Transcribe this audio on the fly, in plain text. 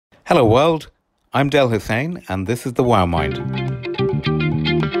Hello world, I'm Del Hussein and this is the Wow Mind.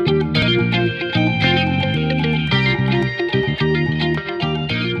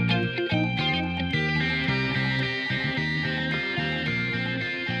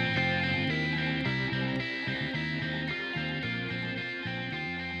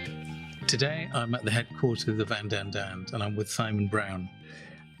 Today I'm at the headquarters of And and I'm with Simon Brown,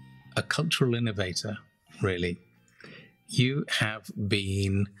 a cultural innovator, really. You have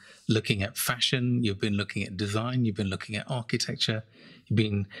been looking at fashion, you've been looking at design, you've been looking at architecture, you've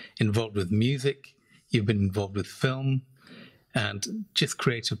been involved with music, you've been involved with film, and just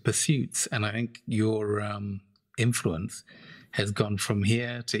creative pursuits. And I think your influence has gone from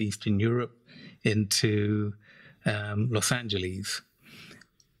here to Eastern Europe into Los Angeles.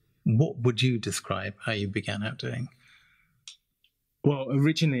 What would you describe how you began out doing? Well,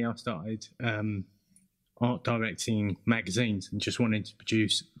 originally I started art directing magazines and just wanted to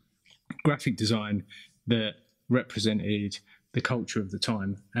produce graphic design that represented the culture of the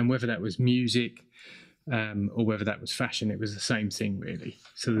time. And whether that was music or whether that was fashion, it was the same thing, really.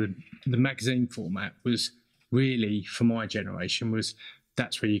 So the magazine format was really, for my generation,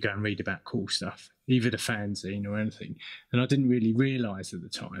 that's where you go and read about cool stuff, either the fanzine or anything. And I didn't really realise at the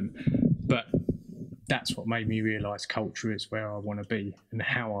time, but that's what made me realise culture is where I want to be and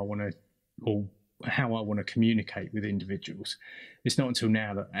how I want to communicate with individuals. It's not until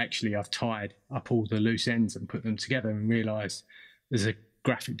now that actually I've tied up all the loose ends and put them together and realised as a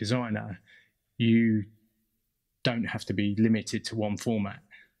graphic designer, you don't have to be limited to one format.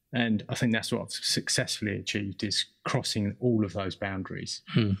 And I think that's what I've successfully achieved, is crossing all of those boundaries.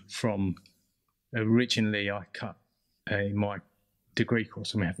 From originally I cut my degree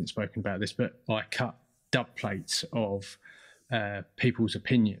course, and we haven't spoken about this, but I cut dub plates of people's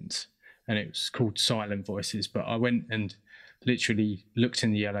opinions, and it was called Silent Voices. But I went and literally looked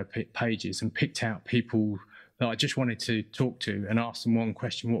in the yellow pages and picked out people that I just wanted to talk to and asked them one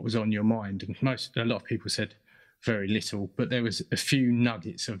question: what was on your mind? And a lot of people said very little, but there was a few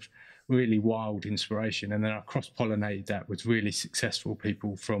nuggets of really wild inspiration. And then I cross-pollinated that with really successful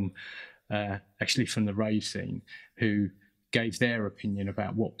people from actually from the rave scene, who gave their opinion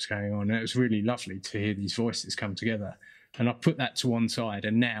about what was going on. And it was really lovely to hear these voices come together. And I put that to one side,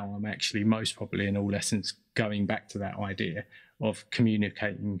 and now I'm actually most probably in all essence going back to that idea of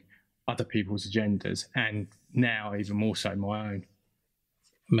communicating other people's agendas, and now even more so my own.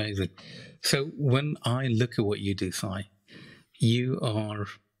 Amazing. So when I look at what you do, Si, you are,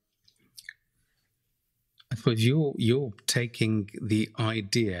 I suppose you're taking the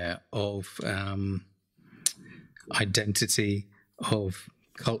idea of identity, of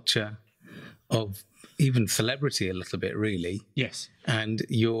culture, of even celebrity a little bit, really. Yes. And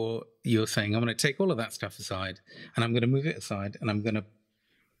you're saying, I'm going to take all of that stuff aside, and I'm going to move it aside, and I'm going to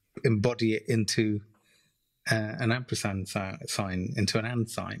embody it into an ampersand sign, into an and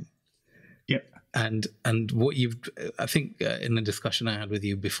sign. Yep. And what I think in the discussion I had with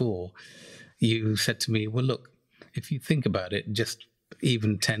you before, you said to me, well, look, if you think about it, just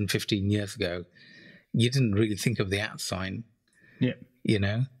even 10, 15 years ago, you didn't really think of the at sign. Yeah. You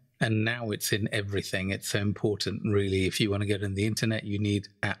know? And now it's in everything. It's so important, really. If you want to get on the internet, you need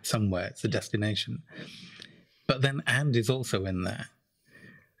at somewhere. It's a destination. But then and is also in there.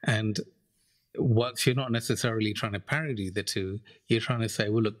 And whilst you're not necessarily trying to parody the two, you're trying to say,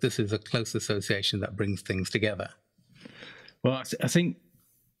 well, look, this is a close association that brings things together. Well, I think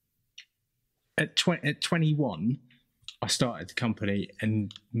at 21, I started the company,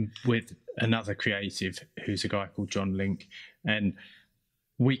 and with another creative who's a guy called John Link, and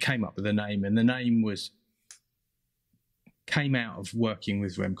we came up with a name, and the name came out of working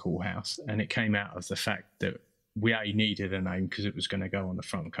with Rem Koolhaas, and it came out of the fact that we needed a name because it was going to go on the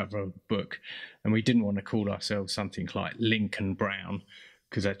front cover of the book, and we didn't want to call ourselves something like Lincoln Brown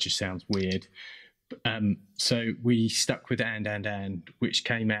because that just sounds weird. So we stuck with and, which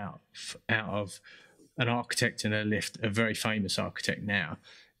came out of an architect in a lift, a very famous architect now,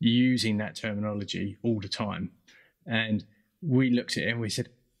 using that terminology all the time. And we looked at it and we said,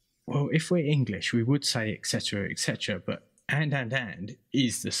 well, if we're English, we would say etc., etc., but and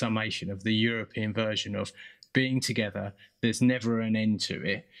is the summation of the European version of being together. There's never an end to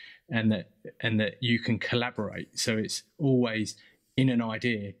it, and that you can collaborate. So it's always in an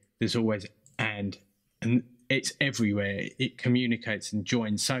idea. There's always and it's everywhere. It communicates and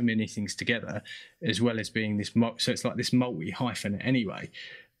joins so many things together, as well as being this. So it's like this multi-hyphen anyway.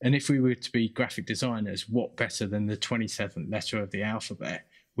 And if we were to be graphic designers, what better than the 27th letter of the alphabet,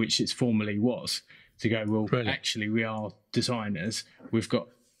 which it formerly was, to go, well, Brilliant. Actually, we are designers. We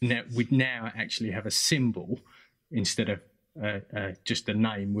now actually have a symbol instead of just a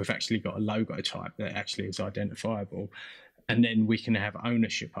name. We've actually got a logo type that actually is identifiable, and then we can have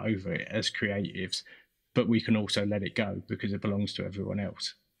ownership over it as creatives, but we can also let it go because it belongs to everyone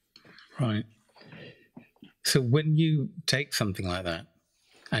else. Right. So when you take something like that,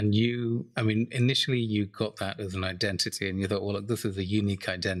 and initially you got that as an identity, and you thought, well, look, this is a unique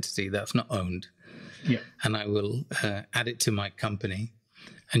identity that's not owned. Yeah. And I will add it to my company.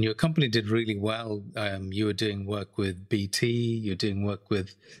 And your company did really well. You were doing work with BT, you're doing work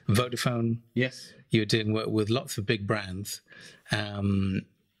with Vodafone. Yes. You were doing work with lots of big brands. And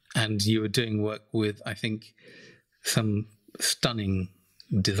you were doing work with, I think, some stunning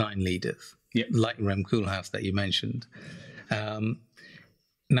design leaders, like Rem Koolhaas that you mentioned.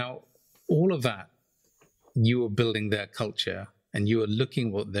 Now, all of that, you were building their culture and you were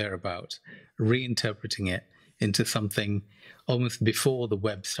looking what they're about, reinterpreting it into something almost before the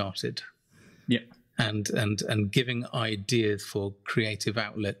web started. Yeah. And giving ideas for creative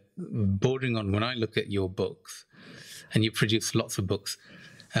outlet, bordering on, when I look at your books, and you produce lots of books,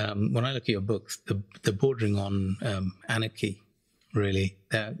 when I look at your books, they're bordering on anarchy, really.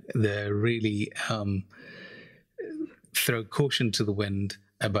 They're really throw caution to the wind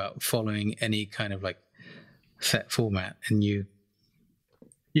about following any kind of like set format. And you...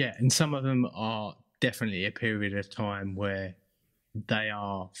 Yeah, and some of them are definitely a period of time where they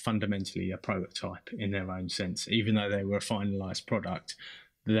are fundamentally a prototype in their own sense. Even though they were a finalized product,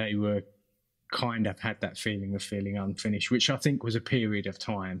 they were kind of had that feeling of feeling unfinished, which I think was a period of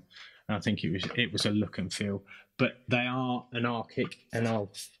time. And I think it was a look and feel. But they are anarchic, and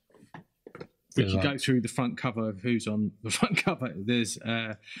we can go through the front cover of who's on the front cover. There's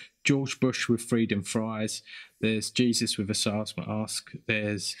George Bush with freedom fries. There's Jesus with a SARS mask.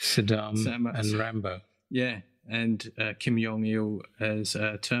 There's Saddam and Rambo. Yeah, and Kim Jong-il as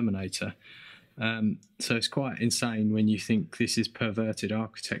Terminator. So it's quite insane when you think this is perverted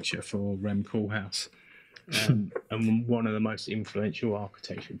architecture for Rem Koolhaas, and one of the most influential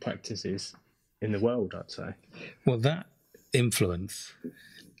architectural practices in the world, I'd say. Well, that influence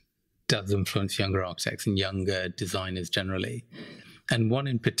does influence younger architects and younger designers generally. And one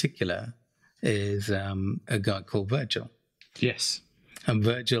in particular is a guy called Virgil. Yes. And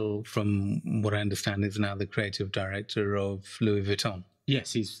Virgil, from what I understand, is now the creative director of Louis Vuitton.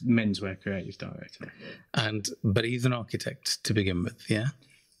 Yes, he's menswear creative director. But he's an architect to begin with, yeah?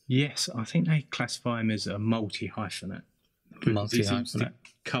 Yes, I think they classify him as a multi-hyphenate. He seems to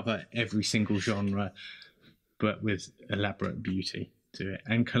cover every single genre, but with elaborate beauty to it,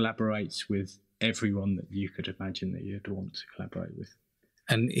 and collaborates with everyone that you could imagine that you'd want to collaborate with.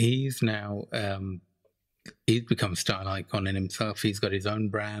 And he's now... he's become a style icon in himself. He's got his own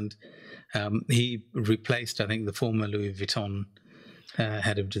brand. He replaced, I think, the former Louis Vuitton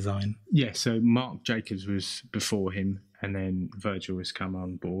head of design. Yeah, so Marc Jacobs was before him, and then Virgil has come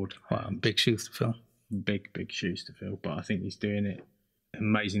on board. Wow, big shoes to fill. Big shoes to fill, but I think he's doing it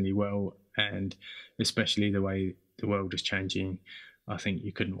amazingly well, and especially the way the world is changing, I think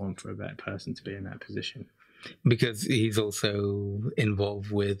you couldn't want for a better person to be in that position. Because he's also involved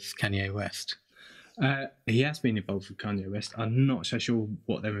with Kanye West. He has been involved with Kanye West. I'm not so sure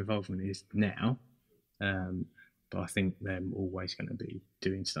what their involvement is now, but I think they're always going to be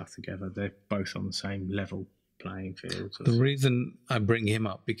doing stuff together. They're both on the same level playing field. The reason I bring him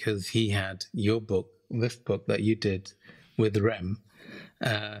up, because he had your book, this book that you did with Rem,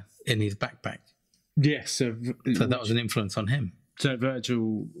 in his backpack. Yes. So that was an influence on him. So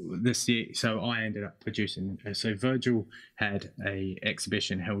Virgil, this year, so I ended up producing. So Virgil had a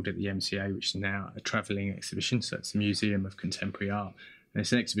exhibition held at the MCA, which is now a travelling exhibition. So it's a museum of contemporary art, and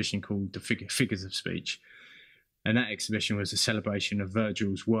it's an exhibition called the Figures of Speech. And that exhibition was a celebration of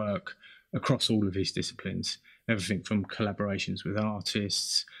Virgil's work across all of his disciplines, everything from collaborations with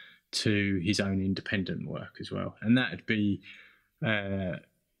artists to his own independent work as well. And that'd be the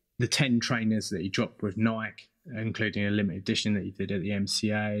 10 trainers that he dropped with Nike, including a limited edition that he did at the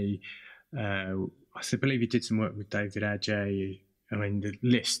MCA. I believe he did some work with David Adjaye. I mean, the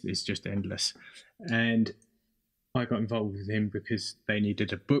list is just endless. And I got involved with him because they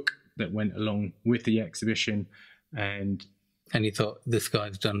needed a book that went along with the exhibition. And you thought, this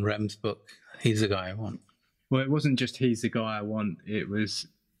guy's done Rem's book. He's the guy I want. Well, it wasn't just he's the guy I want. It was,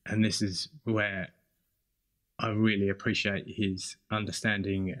 and this is where I really appreciate his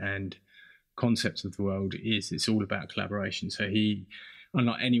understanding and concepts of the world, is it's all about collaboration. So he,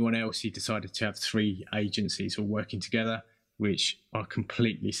 unlike anyone else, he decided to have 3 agencies all working together, which I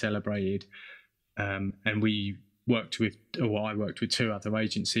completely celebrated. And we worked with, or I worked with 2 other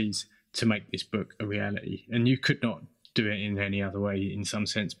agencies to make this book a reality. And you could not do it in any other way, in some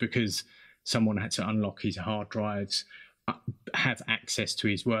sense, because someone had to unlock his hard drives. have access to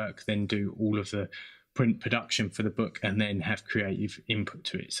his work, then do all of the print production for the book, and then have creative input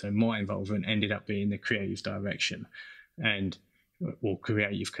to it. So my involvement ended up being the creative direction and or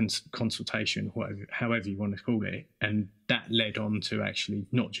creative consultation, whatever, however you want to call it. And that led on to actually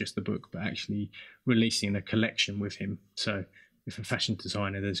not just the book, but actually releasing a collection with him. So if a fashion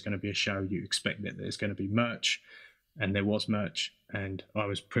designer, there's going to be a show, you expect that there's going to be merch, and there was merch. And I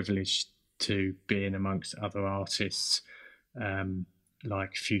was privileged to be in amongst other artists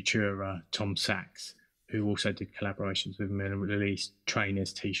like Futura, Tom Sachs, who also did collaborations with him and released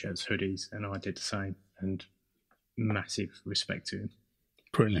trainers, t-shirts, hoodies, and I did the same. And massive respect to him.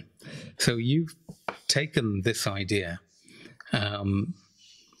 Brilliant. So you've taken this idea, and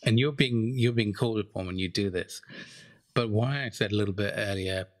you're being called upon when you do this. But why I said a little bit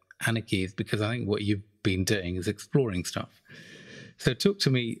earlier, anarchy, is because I think what you've been doing is exploring stuff. So talk to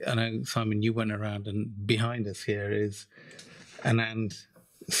me. I know, Simon, you went around, and behind us here is an and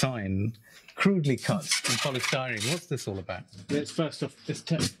sign, crudely cut in polystyrene. What's this all about? Let's first off,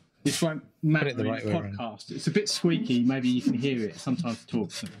 this won't matter in the podcast. It's a bit squeaky. Maybe you can hear it. Sometimes it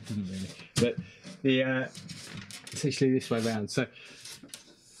talks, it doesn't really. But it's actually this way around. So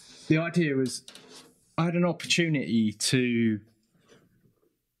the idea was, I had an opportunity to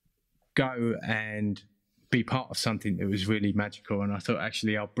go and be part of something that was really magical, and I thought,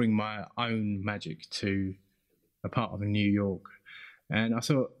 actually, I'll bring my own magic to a part of New York. And I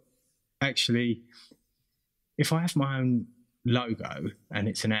thought, actually, if I have my own logo and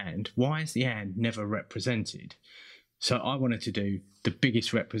it's an and, why is the and never represented? So I wanted to do the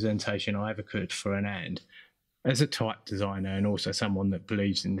biggest representation I ever could for an and, as a type designer and also someone that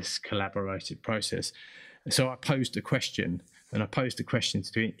believes in this collaborative process. So I posed a question, and I posed the question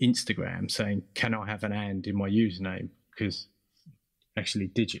to Instagram saying, can I have an and in my username? Because actually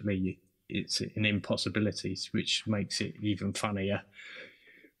digitally it's an impossibility, which makes it even funnier.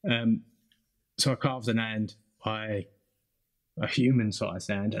 So I carved an and, a human-sized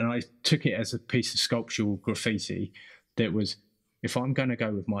and I took it as a piece of sculptural graffiti that was, if I'm going to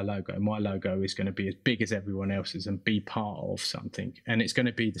go with my logo is going to be as big as everyone else's and be part of something. And it's going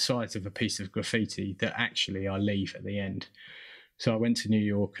to be the size of a piece of graffiti that actually I leave at the end. So I went to New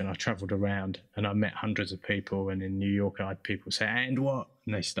York and I travelled around and I met hundreds of people. And in New York, I had people say, and what?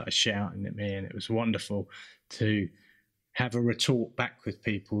 And they started shouting at me. And it was wonderful to have a retort back with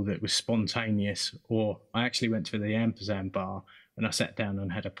people that was spontaneous. Or I actually went to the Ampersand bar and I sat down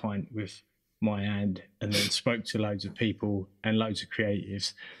and had a pint with my and then spoke to loads of people and loads of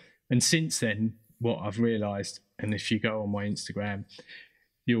creatives. And since then, what I've realised, and if you go on my Instagram,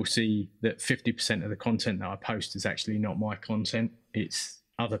 you'll see that 50% of the content that I post is actually not my content. It's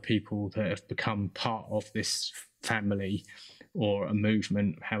other people that have become part of this family or a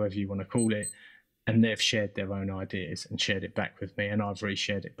movement, however you want to call it. And they've shared their own ideas and shared it back with me, and I've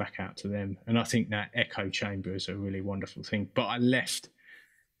reshared it back out to them. And I think that echo chamber is a really wonderful thing. But I left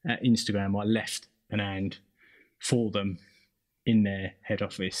at Instagram, I left an and for them in their head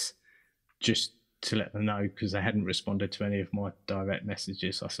office just to let them know, because they hadn't responded to any of my direct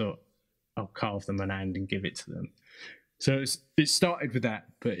messages. I thought I'll carve them an and give it to them. So it started with that,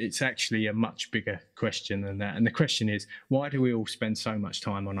 but it's actually a much bigger question than that. And the question is, why do we all spend so much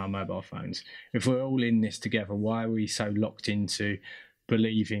time on our mobile phones? If we're all in this together, why are we so locked into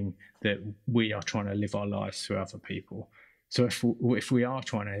believing that we are trying to live our lives through other people? So if we are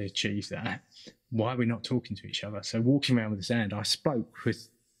trying to achieve that, why are we not talking to each other? So walking around with this and I spoke with,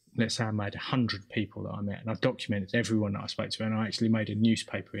 let's say I made 100 people that I met, and I documented everyone that I spoke to, and I actually made a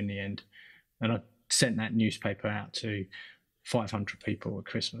newspaper in the end. And I sent that newspaper out to 500 people at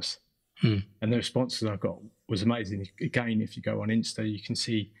Christmas. And the responses I got was amazing. Again, if you go on Insta, you can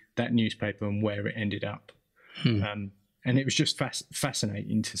see that newspaper and where it ended up. And it was just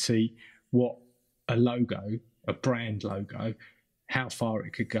fascinating to see what a logo, a brand logo, how far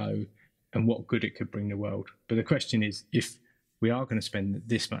it could go and what good it could bring the world. But the question is, if we are going to spend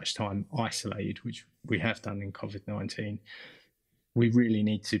this much time isolated, which we have done in COVID-19, we really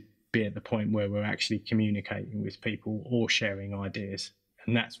need to be at the point where we're actually communicating with people or sharing ideas.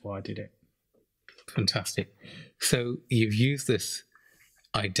 And that's why I did it. Fantastic. So you've used this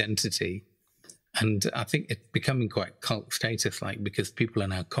identity, and I think it's becoming quite cult status like, because people are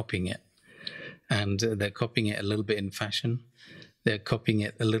now copying it. And they're copying it a little bit in fashion. They're copying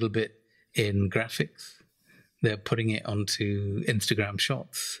it a little bit in graphics. They're putting it onto Instagram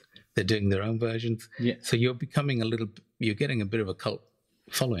shots. They're doing their own versions. Yeah. So you're becoming you're getting a bit of a cult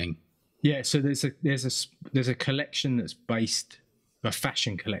following. Yeah. So there's a collection that's based, a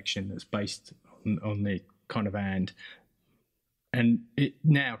fashion collection that's based on the kind of and it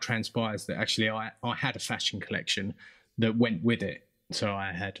now transpires that actually I had a fashion collection that went with it. So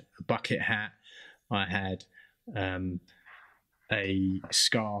I had a bucket hat, I had a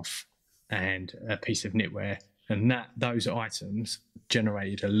scarf and a piece of knitwear, and those items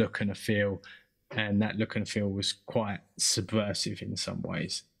generated a look and a feel, and that look and feel was quite subversive in some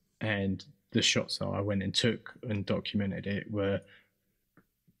ways. And the shots that I went and took and documented it were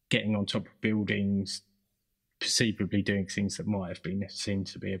getting on top of buildings, perceivably doing things that might have been seen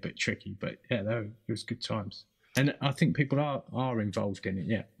to be a bit tricky. But yeah, it was good times. And I think people are involved in it.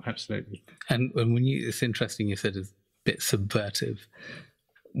 Yeah, absolutely. And when it's interesting, you said it's a bit subversive.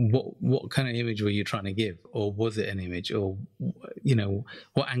 What kind of image were you trying to give, or was it an image, or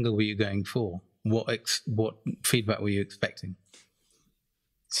what angle were you going for? What feedback were you expecting?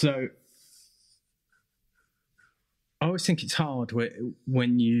 So I always think it's hard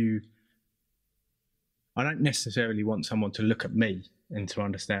when I don't necessarily want someone to look at me and to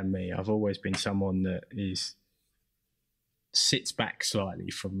understand me. I've always been someone that sits back slightly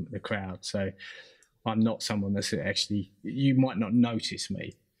from the crowd. So I'm not someone that's actually, you might not notice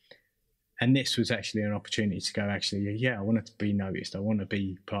me. And this was actually an opportunity to go, I want to be noticed. I want to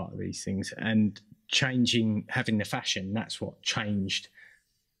be part of these things. And having the fashion, that's what changed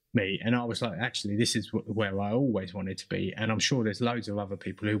me. And I was like, actually, this is where I always wanted to be. And I'm sure there's loads of other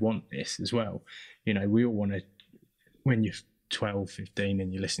people who want this as well. We all want to, when you're 12, 15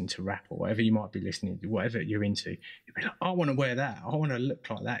 and you're listening to rap or whatever you might be listening to, whatever you're into, you'd be like, I want to wear that. I want to look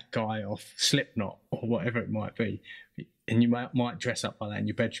like that guy off Slipknot or whatever it might be. And you might dress up like that in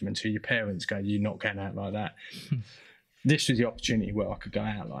your bedroom until your parents go, you're not going out like that. This was the opportunity where I could go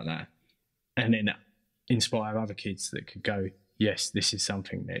out like that and then inspire other kids that could go, yes, this is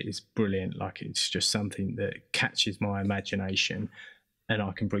something that is brilliant. Like, it's just something that catches my imagination and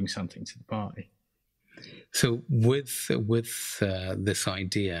I can bring something to the party. So with this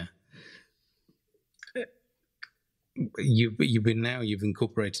idea, you've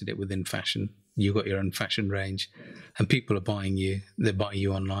incorporated it within fashion. You've got your own fashion range, and people are buying you. They buy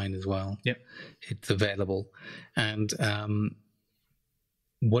you online as well. Yep, it's available. And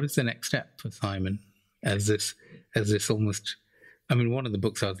what is the next step for Simon? As this almost, one of the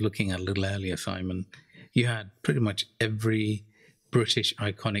books I was looking at a little earlier, Simon, you had pretty much every British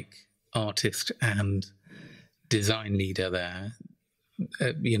iconic artist and design leader there.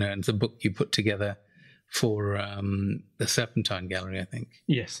 And it's a book you put together for the Serpentine Gallery, I think.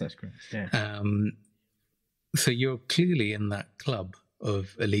 Yes, that's correct. Yeah. So you're clearly in that club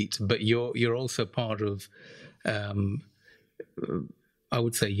of elite, but you're also part of. I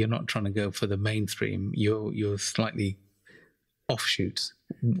would say you're not trying to go for the mainstream. You're slightly offshoots.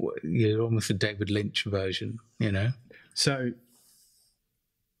 You're almost a David Lynch version, So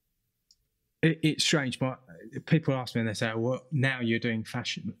it's strange, but people ask me and they say, "Well, now you're doing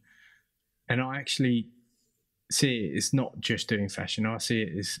fashion," and I actually see it as not just doing fashion. I see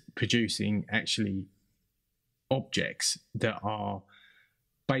it as producing actually objects that are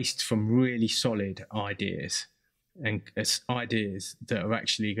based from really solid ideas, and ideas that are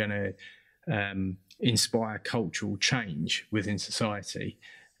actually going to inspire cultural change within society.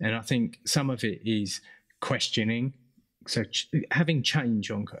 And I think some of it is questioning. So having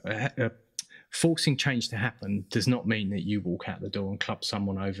change forcing change to happen does not mean that you walk out the door and club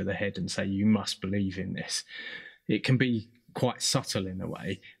someone over the head and say, you must believe in this. It can be quite subtle in a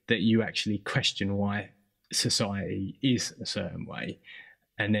way that you actually question why society is a certain way.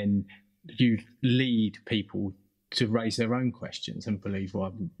 And then you lead people to raise their own questions and believe,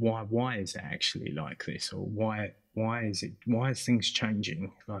 why is it actually like this? Or why is things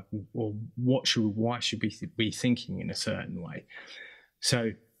changing? Like, or why should we be thinking in a certain way?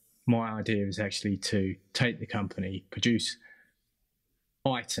 So my idea is actually to take the company, produce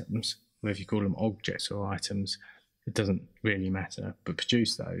items, whether you call them objects or items, it doesn't really matter, but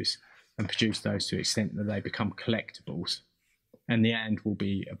produce those to the extent that they become collectibles. And the and will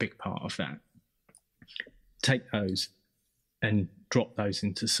be a big part of that. Take those and drop those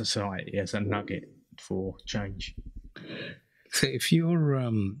into society as a nugget for change. So if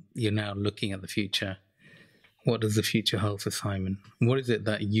you're now looking at the future, what does the future hold for Simon? What is it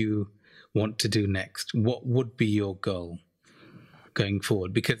that you want to do next? What would be your goal going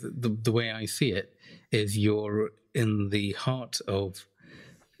forward? Because the way I see it is you're in the heart of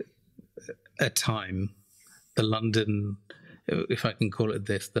a time, the London, if I can call it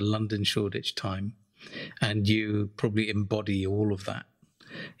this, the London Shoreditch time. And you probably embody all of that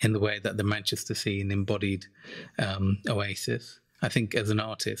in the way that the Manchester scene embodied Oasis. I think as an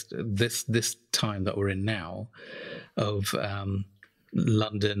artist, this time that we're in now of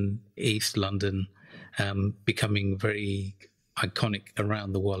London, East London, becoming very iconic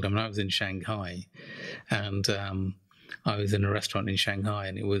around the world. I mean, I was in Shanghai, and I was in a restaurant in Shanghai,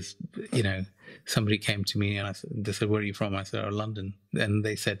 and it was, somebody came to me and they said, "Where are you from?" I said, "Oh, London." And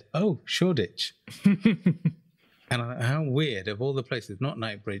they said, "Oh, Shoreditch." And how weird, of all the places, not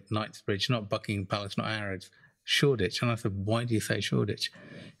Knightsbridge, not Buckingham Palace, not Harrods, Shoreditch. And I said, "Why do you say Shoreditch?"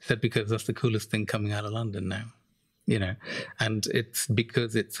 He said, "Because that's the coolest thing coming out of London now." And it's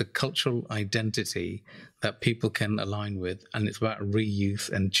because it's a cultural identity that people can align with, and it's about reuse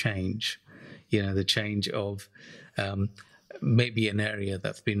and change. The change of maybe an area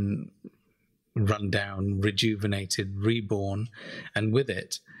that's been run down, rejuvenated, reborn, and with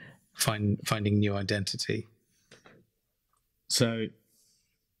it, finding new identity. So,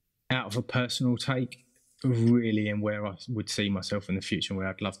 out of a personal take, really, and where I would see myself in the future and where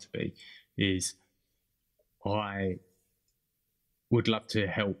I'd love to be, is I would love to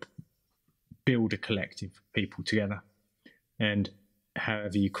help build a collective of people together. And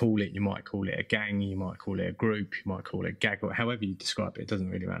however you call it, you might call it a gang, you might call it a group, you might call it a gag, or however you describe it, it doesn't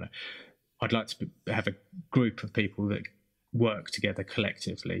really matter. I'd like to have a group of people that work together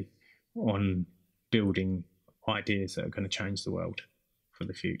collectively on building ideas that are going to change the world for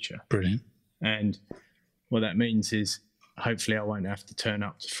the future. Brilliant. And what that means is hopefully I won't have to turn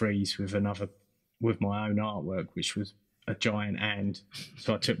up to Freeze with my own artwork, which was a giant and.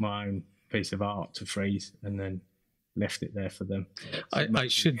 So I took my own piece of art to Freeze and then left it there for them. I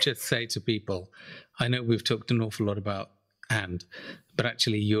should just say to people, I know we've talked an awful lot about but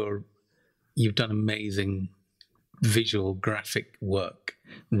actually you've done amazing visual graphic work,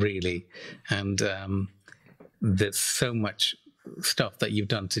 really. And there's so much stuff that you've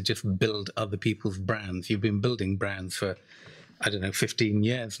done to just build other people's brands. You've been building brands for, 15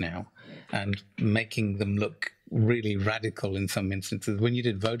 years now, and making them look really radical in some instances. When you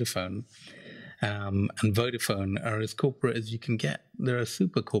did Vodafone, and Vodafone are as corporate as you can get. They're a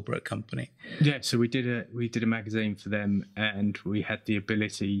super corporate company. Yeah, so we did a magazine for them, and we had the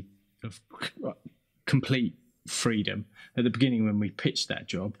ability of complete freedom. At the beginning, when we pitched that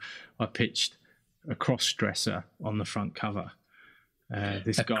job, I pitched a cross-dresser on the front cover.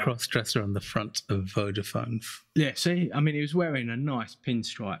 Cross-dresser on the front of Vodafone. Yeah, see, he was wearing a nice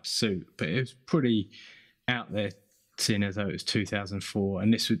pinstripe suit, but it was pretty out there, seeing as though it was 2004,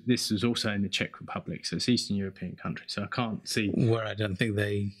 and this was also in the Czech Republic, so it's Eastern European country. So I can't see where I don't think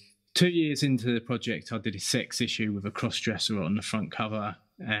they. 2 years into the project, I did a sex issue with a cross-dresser on the front cover,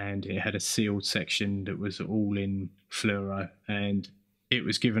 and it had a sealed section that was all in fluoro, and it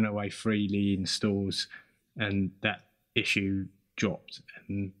was given away freely in stores, and that issue dropped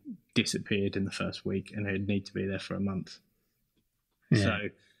and disappeared in the first week, and it'd need to be there for a month. Yeah. So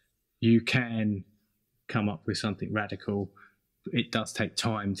you can come up with something radical. It does take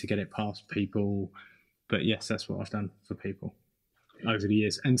time to get it past people, but yes, that's what I've done for people over the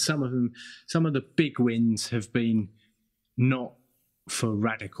years. And some of the big wins have been not for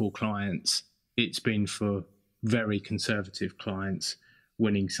radical clients. It's been for very conservative clients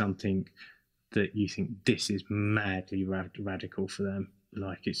winning something that you think this is madly radical for them.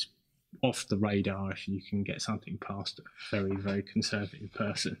 Like, it's off the radar if you can get something past a very, very conservative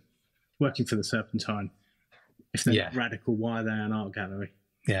person. Working for the Serpentine, if they're not radical, why are they an art gallery?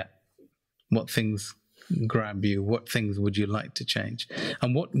 Yeah. What things grab you? What things would you like to change?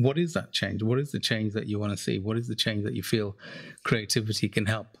 And what is that change? What is the change that you want to see? What is the change that you feel creativity can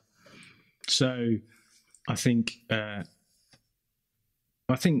help? So I think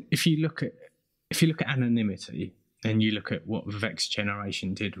if you look at anonymity, and you look at what the Vex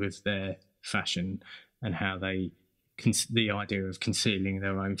generation did with their fashion and how the idea of concealing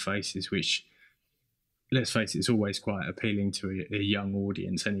their own faces, which, let's face it, it's always quite appealing to a young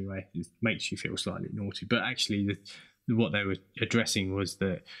audience anyway. It makes you feel slightly naughty. But actually, what they were addressing was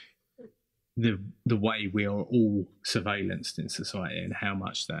the way we are all surveillanced in society and how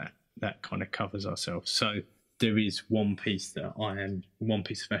much that kind of covers ourselves. So there is one piece of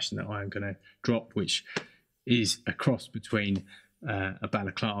fashion that I am going to drop, which is a cross between a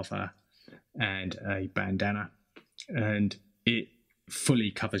balaclava and a bandana, and it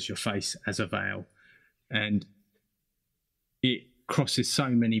fully covers your face as a veil, and it crosses so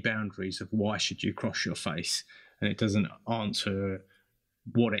many boundaries of why should you cross your face, and it doesn't answer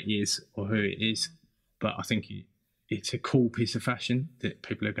what it is or who it is, but I think it's a cool piece of fashion that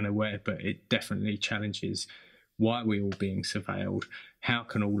people are going to wear, but it definitely challenges why are we all being surveilled? How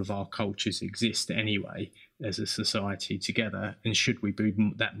can all of our cultures exist anyway as a society together? And should we be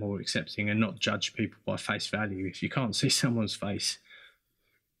that more accepting and not judge people by face value? If you can't see someone's face,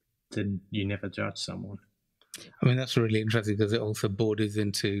 then you never judge someone. I mean, that's really interesting because it also borders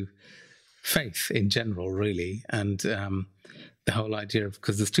into faith in general, really, and the whole idea of,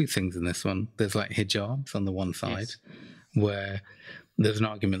 because there's two things in this one. There's like hijabs on the one side, Yes. where there's an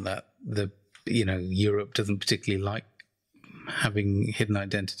argument that Europe doesn't particularly like having hidden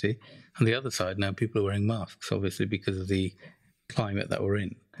identity. On the other side, now people are wearing masks, obviously because of the climate that we're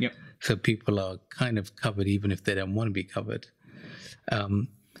in. Yep. So people are kind of covered, even if they don't want to be covered.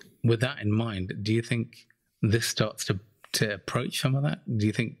 With that in mind, do you think this starts to approach some of that? Do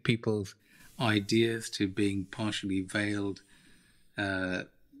you think people's ideas to being partially veiled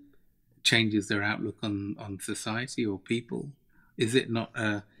changes their outlook on society or people? Is it not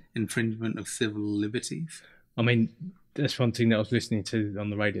an infringement of civil liberties? I mean, that's one thing that I was listening to on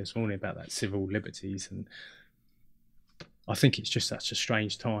the radio this morning about that civil liberties, and I think it's just such a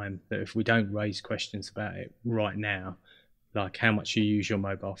strange time that if we don't raise questions about it right now, like how much you use your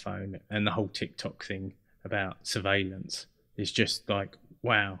mobile phone and the whole TikTok thing about surveillance, is just like,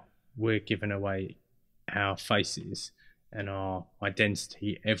 wow, we're giving away our faces and our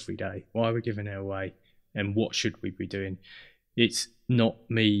identity every day. Why are we giving it away, and what should we be doing? It's not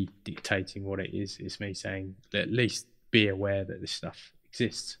me dictating what it is, it's me saying at least be aware that this stuff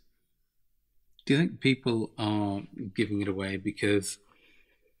exists. Do you think people are giving it away because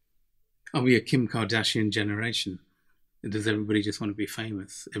are we a Kim Kardashian generation? Does everybody just want to be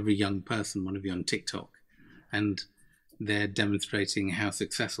famous? Every young person want to be on TikTok, and they're demonstrating how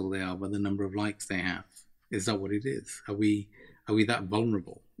successful they are by the number of likes they have. Is that what it is? Are we that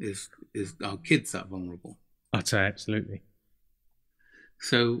vulnerable? Is our kids that vulnerable? I'd say absolutely.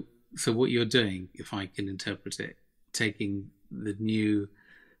 So what you're doing, if I can interpret it, taking the new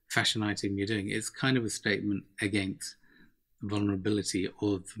fashion item you're doing, it's kind of a statement against vulnerability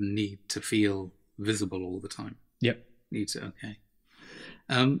or the need to feel visible all the time. Yep. Need to, okay.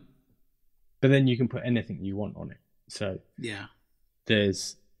 But then you can put anything you want on it. So yeah,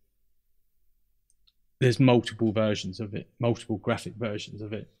 there's multiple versions of it, multiple graphic versions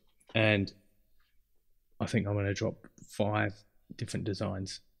of it, and I think I'm going to drop 5 different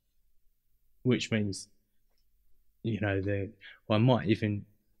designs, which means, I might even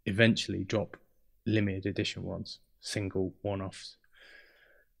eventually drop limited edition ones, single one-offs.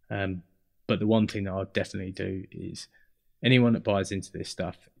 But the one thing that I'll definitely do is anyone that buys into this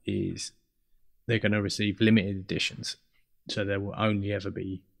stuff is they're going to receive limited editions. So there will only ever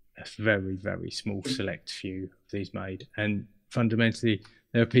be a very, very small select few of these made. And fundamentally,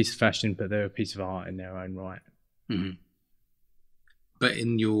 they're a piece of fashion, but they're a piece of art in their own right. Mm-hmm. But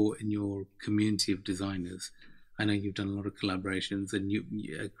in your community of designers, I know you've done a lot of collaborations, and you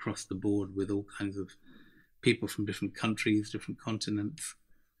across the board with all kinds of people from different countries, different continents.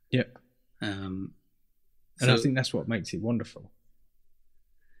 Yep. And I think that's what makes it wonderful.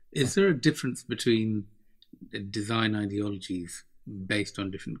 Is there a difference between design ideologies based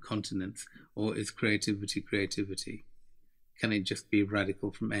on different continents, or is creativity? Can it just be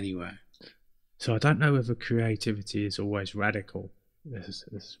radical from anywhere? So I don't know whether creativity is always radical. This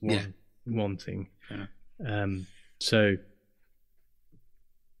is one thing. Yeah. And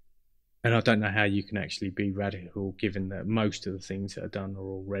I don't know how you can actually be radical given that most of the things that are done are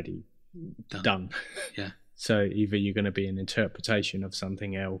already done. Yeah. So either you're going to be an interpretation of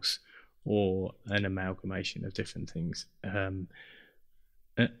something else or an amalgamation of different things.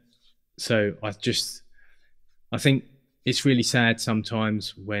 So I think it's really sad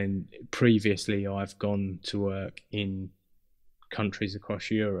sometimes when previously I've gone to work in countries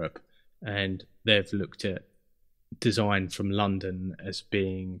across Europe and they've looked at design from London as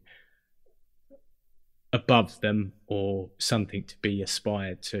being above them or something to be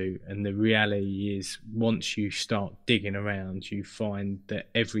aspired to. And the reality is, once you start digging around, you find that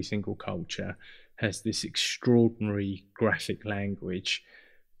every single culture has this extraordinary graphic language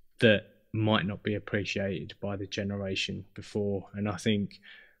that might not be appreciated by the generation before. And I think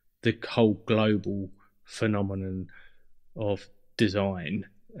the whole global phenomenon of design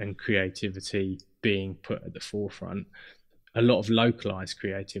and creativity being put at the forefront, a lot of localized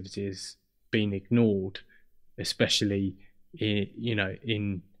creativity has been ignored, especially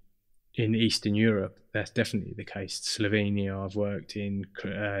in Eastern Europe. That's definitely the case. Slovenia, I've worked in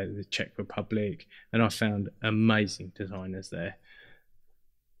the Czech Republic, and I found amazing designers there.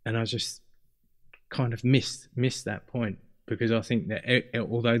 And I just kind of missed that point, because I think that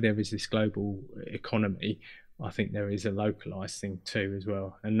although there is this global economy, I think there is a localized thing too as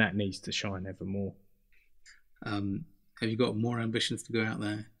well, and that needs to shine ever more. Have you got more ambitions to go out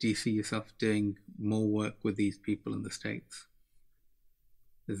there? Do you see yourself doing more work with these people in the States?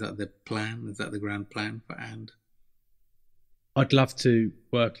 Is that the plan? Is that the grand plan for And? I'd love to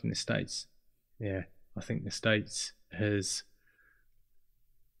work in the States. Yeah, I think the States has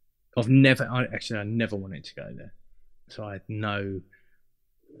I never wanted to go there, so I had no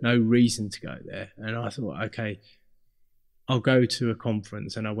reason to go there. And I thought, okay, I'll go to a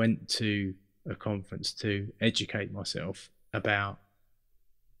conference. And I went to a conference to educate myself about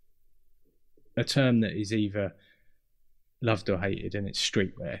a term that is either loved or hated, and it's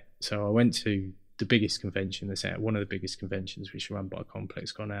streetwear. So I went to the biggest convention that's out, one of the biggest conventions, which is run by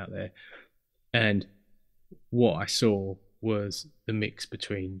Complex Con out there. And what I saw was the mix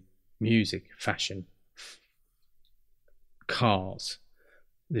between music, fashion, cars,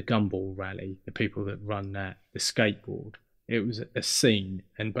 the gumball rally, the people that run that, the skateboard. It was a scene,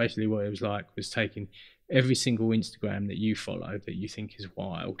 and basically what it was like was taking every single Instagram that you follow that you think is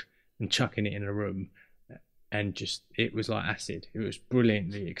wild and chucking it in a room, and just, it was like acid. It was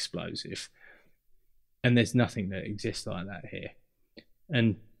brilliantly explosive, and there's nothing that exists like that here.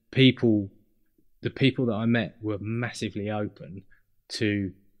 And the people that I met were massively open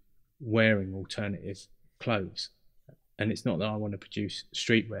to wearing alternative clothes. And it's not that I want to produce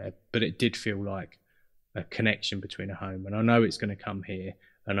streetwear, but it did feel like a connection between a home. And I know it's going to come here,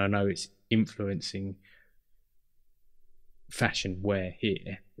 and I know it's influencing fashion wear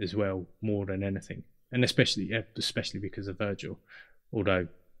here as well, more than anything. And especially because of Virgil. Although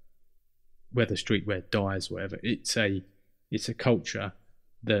whether streetwear dies, whatever, it's a culture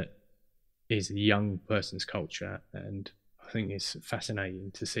that is a young person's culture, and I think it's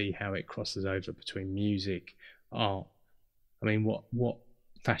fascinating to see how it crosses over between music, art. I mean, what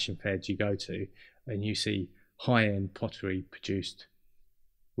fashion fair do you go to and you see high-end pottery produced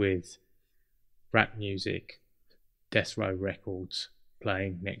with rap music, Death Row Records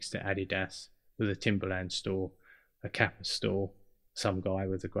playing next to Adidas, with a Timberland store, a Kappa store, some guy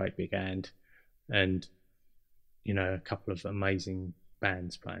with a great big hand, and, you know, a couple of amazing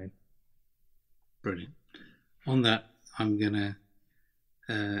bands playing. Brilliant. On that, I'm gonna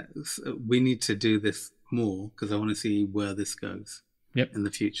we need to do this more, because I want to see where this goes in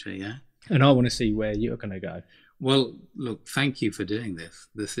the future. Yeah, and I want to see where you're going to go. Well, look, thank you for doing this.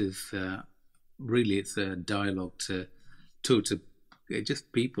 This is really, it's a dialogue to talk to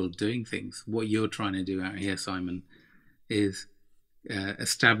just people doing things. What you're trying to do out here, Simon, is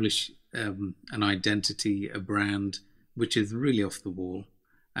establish an identity, a brand, which is really off the wall,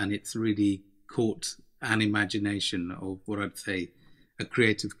 and it's really caught an imagination of what I'd say a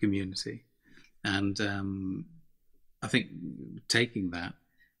creative community. And I think taking that,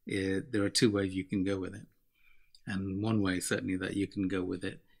 there are two ways you can go with it. And one way certainly that you can go with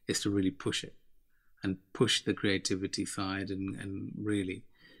it is to really push it and push the creativity side, and really,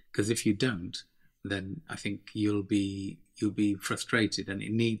 because if you don't, then I think you'll be frustrated, and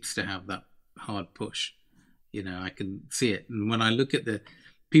it needs to have that hard push. You know, I can see it. And when I look at the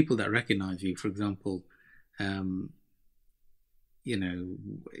people that recognize you, for example, you know,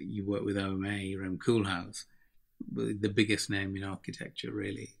 you work with OMA, Rem Koolhaas, the biggest name in architecture,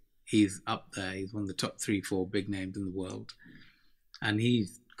 really. He's up there. He's one of the top 3-4 big names in the world. And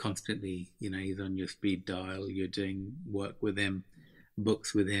he's constantly, you know, he's on your speed dial. You're doing work with him,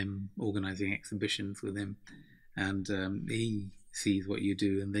 books with him, organizing exhibitions with him. And he sees what you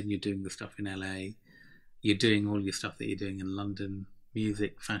do. And then you're doing the stuff in LA. You're doing all your stuff that you're doing in London,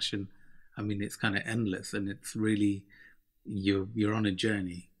 music, fashion. I mean, it's kind of endless. And it's really, you're on a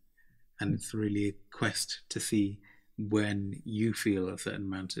journey. And it's really a quest to see when you feel a certain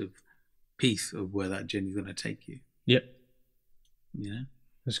amount of peace of where that journey is going to take you. Yep. Yeah.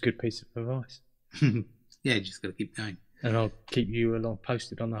 That's a good piece of advice. Yeah, you just got to keep going. And I'll keep you along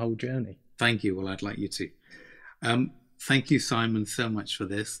posted on the whole journey. Thank you. Well, I'd like you to. Thank you, Simon, so much for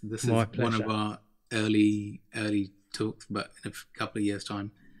this. This My is pleasure. one of our early talks, but in a couple of years'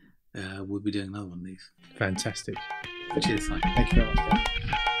 time, we'll be doing another one of these. Fantastic. Cheers, Simon. Thank you very much.